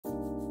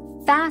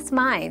Fast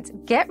minds,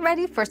 get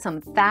ready for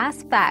some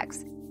fast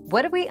facts.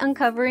 What are we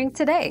uncovering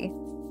today?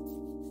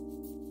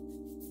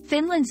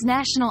 Finland's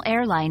national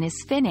airline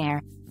is Finnair.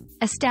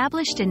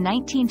 Established in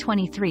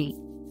 1923,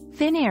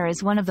 Finnair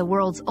is one of the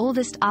world's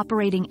oldest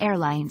operating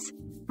airlines,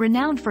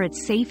 renowned for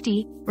its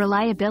safety,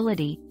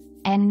 reliability,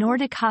 and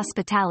Nordic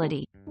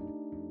hospitality.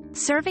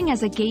 Serving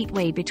as a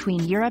gateway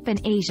between Europe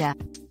and Asia,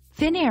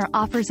 Finnair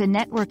offers a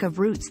network of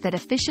routes that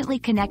efficiently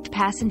connect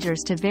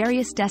passengers to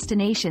various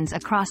destinations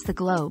across the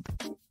globe.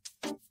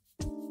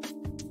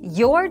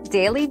 Your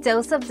daily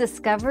dose of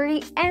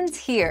discovery ends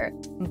here,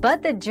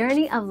 but the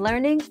journey of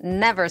learning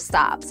never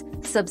stops.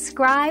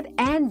 Subscribe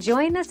and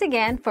join us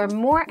again for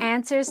more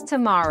answers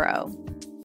tomorrow.